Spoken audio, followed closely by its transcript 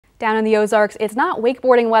Down in the Ozarks, it's not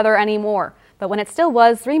wakeboarding weather anymore, but when it still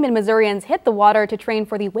was, 3 Mid-Missourians hit the water to train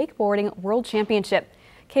for the Wakeboarding World Championship.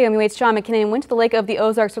 KOMU8's Sean McKinnon went to the Lake of the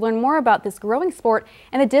Ozarks to learn more about this growing sport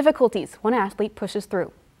and the difficulties one athlete pushes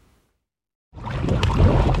through.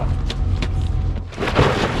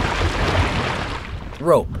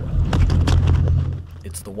 Rope.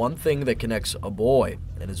 It's the one thing that connects a boy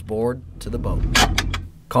and his board to the boat.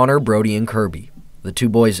 Connor, Brody, and Kirby. The two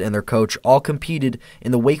boys and their coach all competed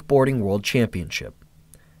in the Wakeboarding World Championship.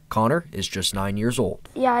 Connor is just 9 years old.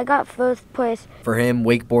 Yeah, I got first place. For him,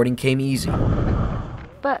 wakeboarding came easy.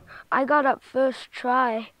 But I got up first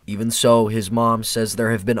try. Even so, his mom says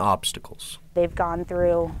there have been obstacles. They've gone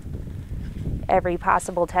through every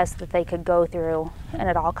possible test that they could go through, and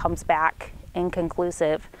it all comes back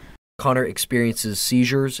inconclusive. Connor experiences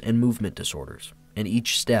seizures and movement disorders, and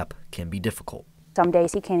each step can be difficult. Some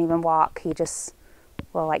days he can't even walk.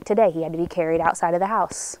 Well, like today, he had to be carried outside of the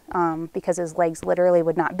house because his legs literally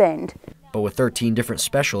would not bend. But with 13 different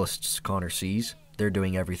specialists Connor sees, they're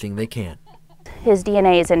doing everything they can. His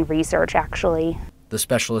DNA is in research, actually. The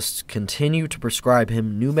specialists continue to prescribe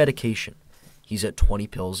him new medication. He's at 20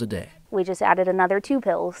 pills a day. We just added another 2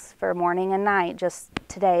 pills for morning and night, just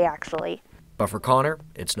today, actually. But for Connor,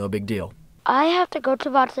 it's no big deal. I have to go to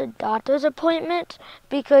lots of doctor's appointments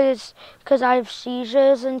because I have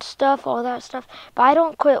seizures and stuff, all that stuff. But I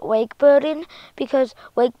don't quit wakeboarding because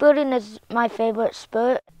wakeboarding is my favorite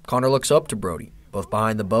sport. Connor looks up to Brody, both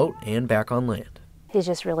behind the boat and back on land. He's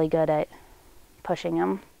just really good at pushing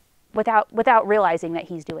him without realizing that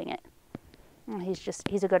he's doing it.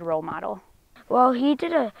 He's a good role model. Well, he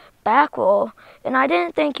did a back roll, and I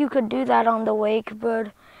didn't think you could do that on the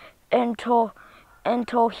wakeboard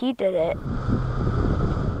until he did it.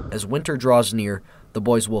 As winter draws near, the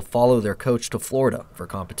boys will follow their coach to Florida for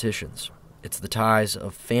competitions. It's the ties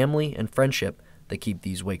of family and friendship that keep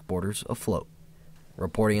these wakeboarders afloat.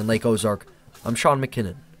 Reporting in Lake Ozark, I'm Sean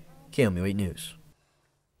McKinnon, KOMU8 News.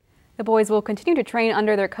 The boys will continue to train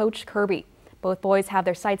under their coach, Kirby. Both boys have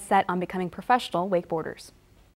their sights set on becoming professional wakeboarders.